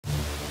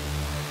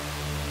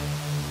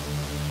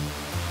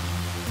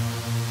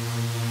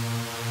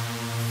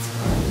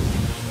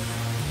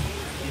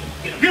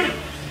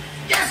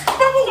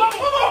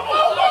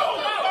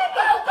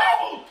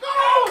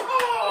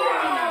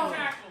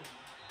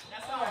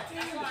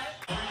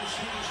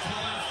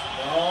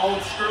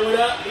screw it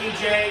up,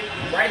 DJ.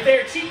 Right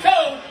there, cheat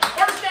code.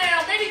 First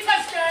down, baby,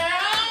 touchdown.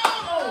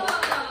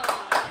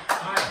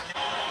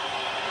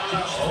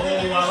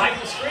 Oh, I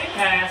like the screen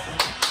pass.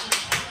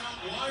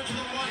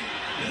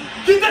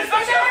 Get that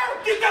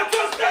touchdown! Get that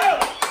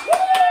touchdown!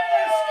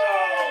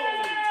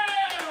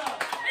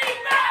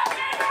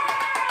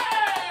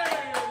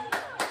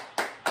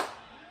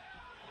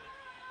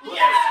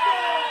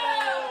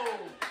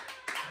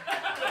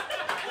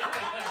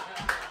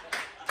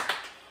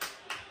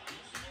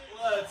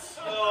 Let's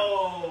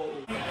go!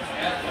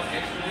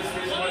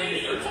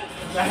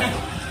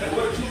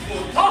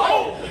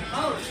 Oh!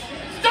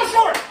 Still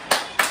short!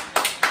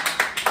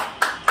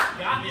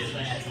 Got his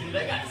ass, dude.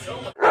 They got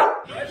so much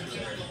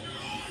pressure.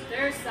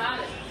 They're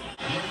solid.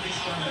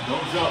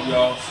 Don't jump,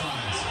 y'all.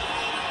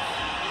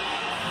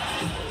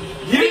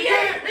 He didn't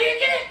get it! He didn't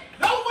get it!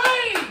 No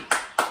way!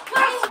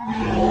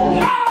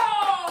 No!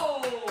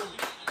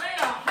 They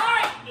are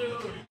hot,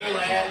 dude! Hey,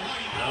 lad.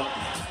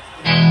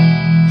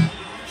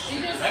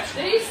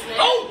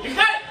 Oh, he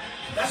got it!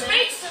 That's me!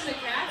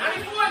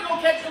 94 ain't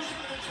gonna catch him.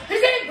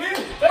 He's in!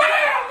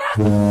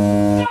 No!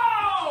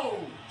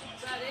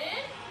 Is that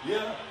it?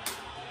 Yeah.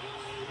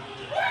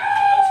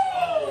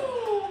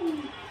 Woo!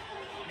 You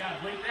gotta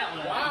blink that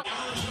one. Wow.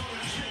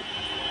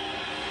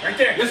 Right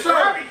there. Yes,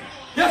 sir.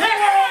 Yes, sir.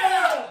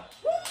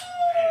 Woo!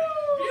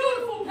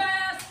 Beautiful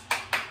pass.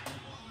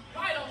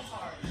 Right on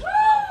target. Woo!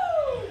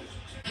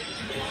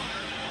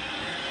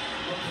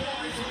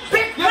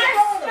 Big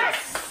pass. Yes.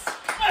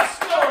 Let's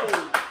go.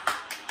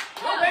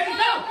 Go, baby,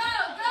 go.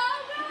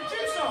 Get the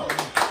juice on.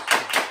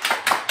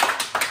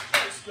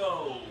 Let's go.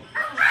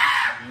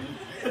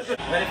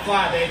 Let it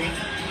fly, baby.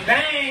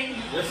 Bang.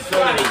 Yes, sir.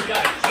 God, he's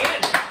got a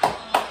cannon.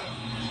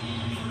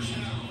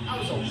 That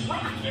was a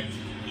rocket.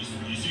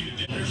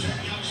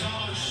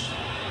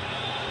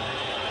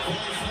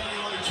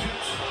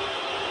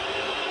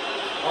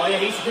 Oh, yeah,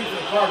 he's speaking for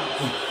the Cardinals.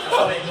 That's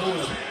how they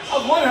move him. I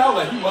was wondering how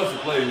he must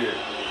have played here.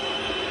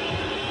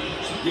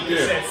 Get He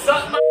there. said,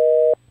 suck my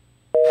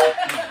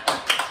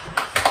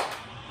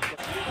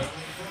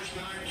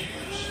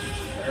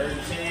Third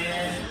and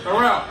 10.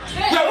 Around.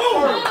 Hey. Yeah, Oh.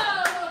 over.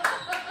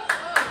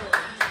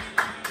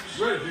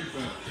 Great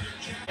defense.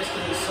 It's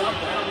going to be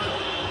something. I don't know.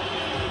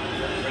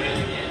 Ran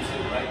it in,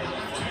 too, right?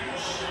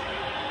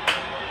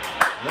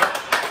 Yep.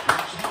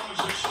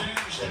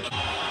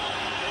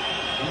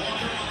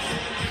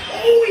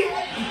 Oh,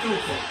 yeah. He threw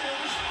it.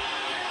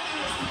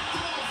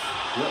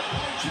 Yep.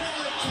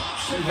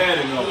 He had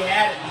it, though. He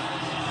had it.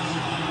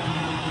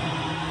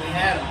 We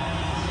had him.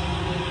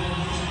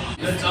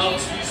 That's all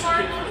excuse for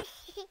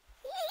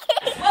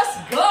Let's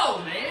go,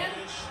 man.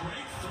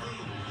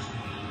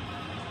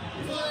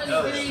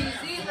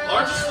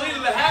 Largest lead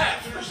of the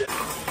half.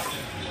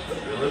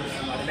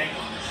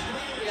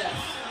 Yes.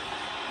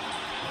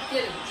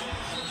 Get it.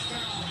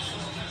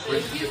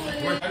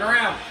 Turn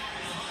around.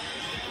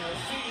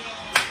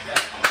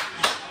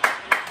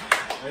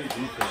 Great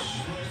defense.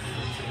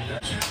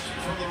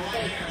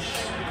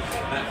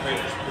 That crate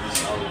is pretty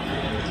solid.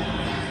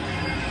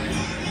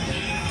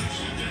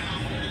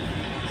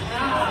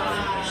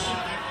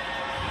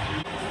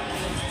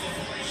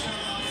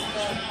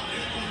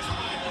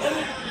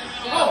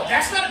 Oh,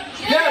 that's not.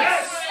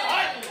 Yes!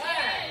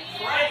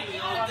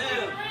 Right on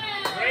dude.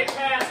 Great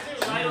pass,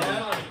 too. Right on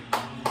money.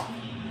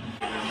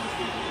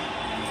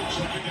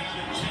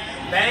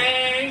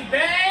 Bang,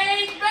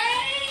 bang,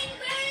 bang,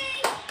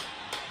 bang.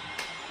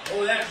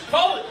 Oh, that's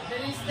cold.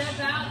 Did he step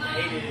out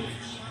now? He did.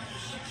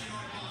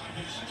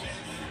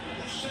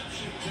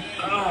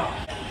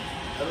 Oh.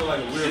 That looked like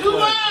a weird Two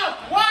play.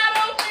 up! Wide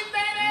open,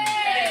 baby!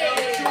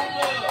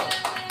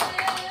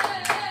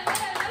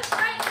 That's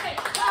right.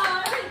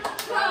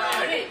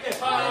 Party,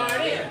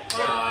 party,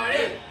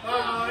 party,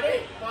 party,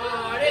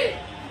 party.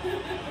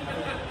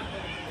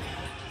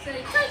 Say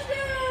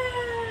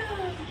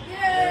touchdown!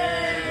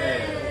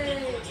 Yay!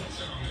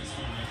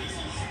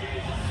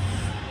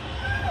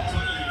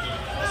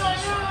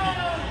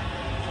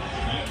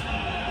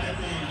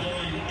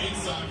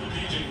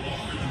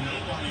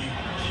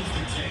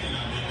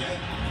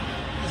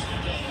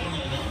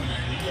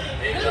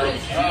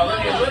 Oh,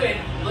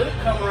 look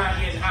at come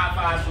around getting high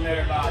fives from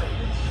everybody.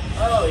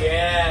 Oh,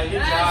 yeah,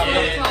 good job.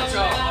 Good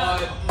job,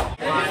 bud.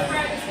 They're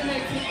practicing their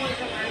 2-point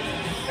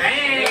conversion.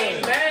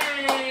 Bang,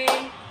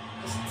 bang.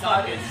 Just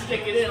tuck it,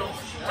 stick it in.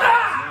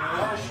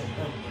 Ah!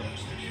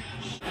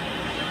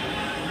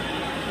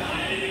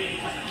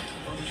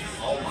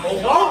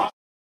 Oh,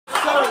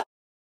 So,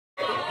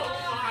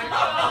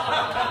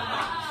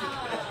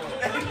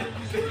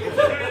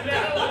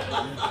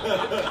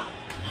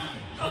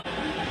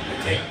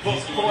 take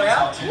boy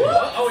out.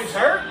 Oh, he's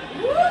hurt?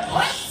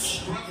 What?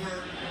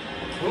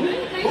 I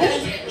didn't think that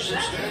shit was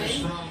that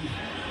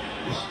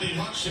big.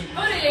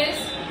 What it is?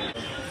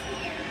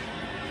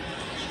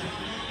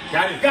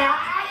 got it. Got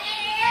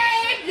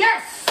it!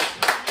 Yes!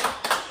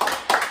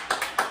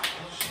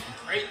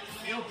 Great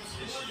field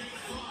position.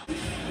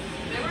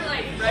 They were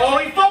like, Oh,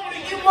 he fumbled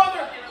it, you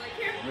mother! they were like,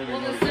 here.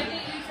 Well, the second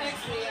you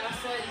texted me, I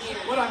said here.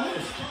 What I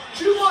missed?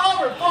 Chew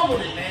over and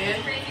fumbled it,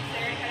 man. Crazy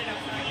Claire had it up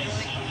front. They were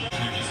like,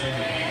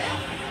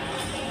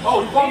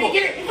 Oh, you fumbled.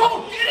 Get it.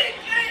 Go. Get it.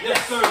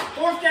 Yes, sir.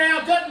 Fourth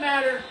down. Doesn't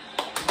matter.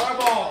 Our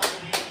ball.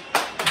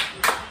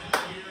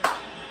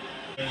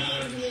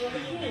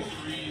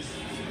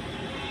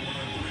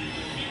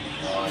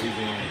 Oh, he's in.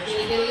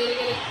 Get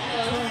it.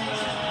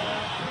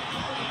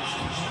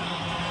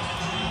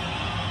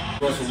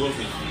 Russell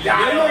Wilson.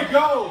 There we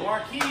go.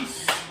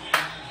 Marquise.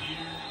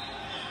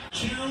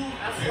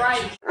 That's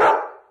right.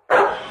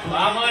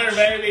 500,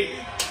 baby.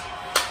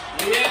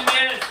 We didn't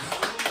miss.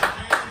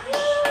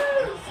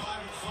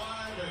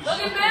 Look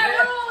at Matt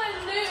Rule and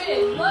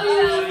Newton. Look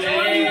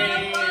at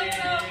him.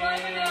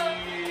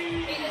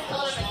 He just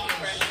told him a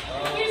secret.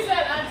 He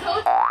said, I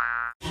told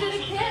you should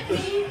have kept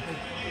me.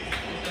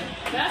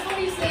 That's what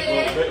he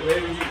said.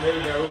 Maybe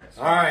no.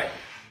 All right.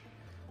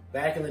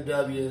 Back in the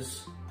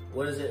W's.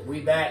 What is it?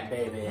 We back,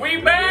 baby.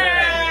 We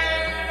back!